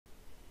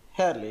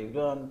Hello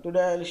everyone,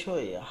 today I will show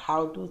you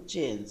how to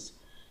change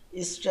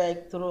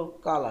strike-through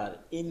color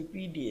in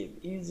PDF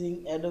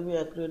using Adobe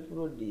Acrobat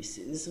Pro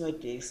DC. This is my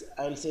text.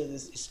 I will say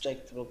this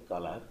strike-through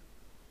color.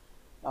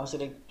 Now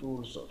select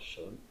Tools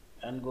option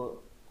and go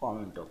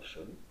Comment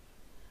option.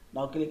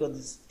 Now click on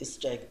this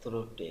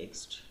strike-through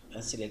text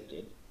and select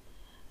it.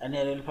 And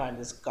here you will find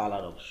this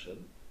color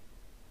option.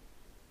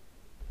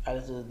 I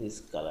will choose this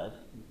color,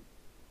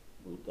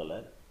 blue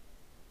color.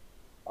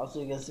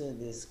 Also you can see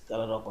this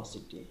color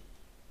opacity.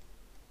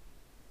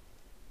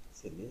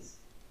 See this.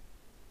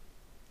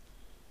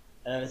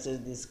 And I'll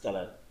choose this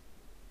color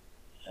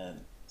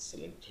and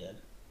select here.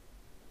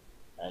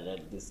 I'll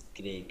add this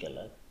gray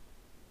color.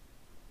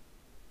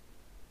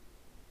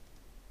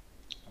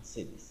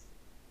 See this.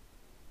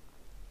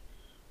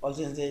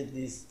 Also inside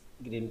this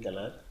green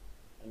color,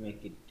 I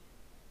make it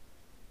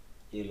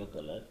yellow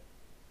color.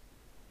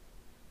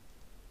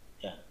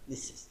 Yeah,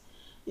 this is.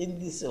 In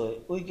this way,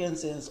 we can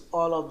change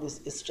all of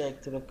this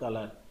strike through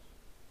color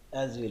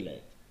as we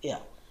like. Yeah.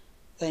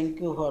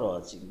 Thank you for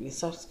watching. Please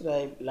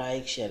subscribe,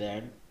 like, share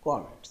and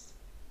comments.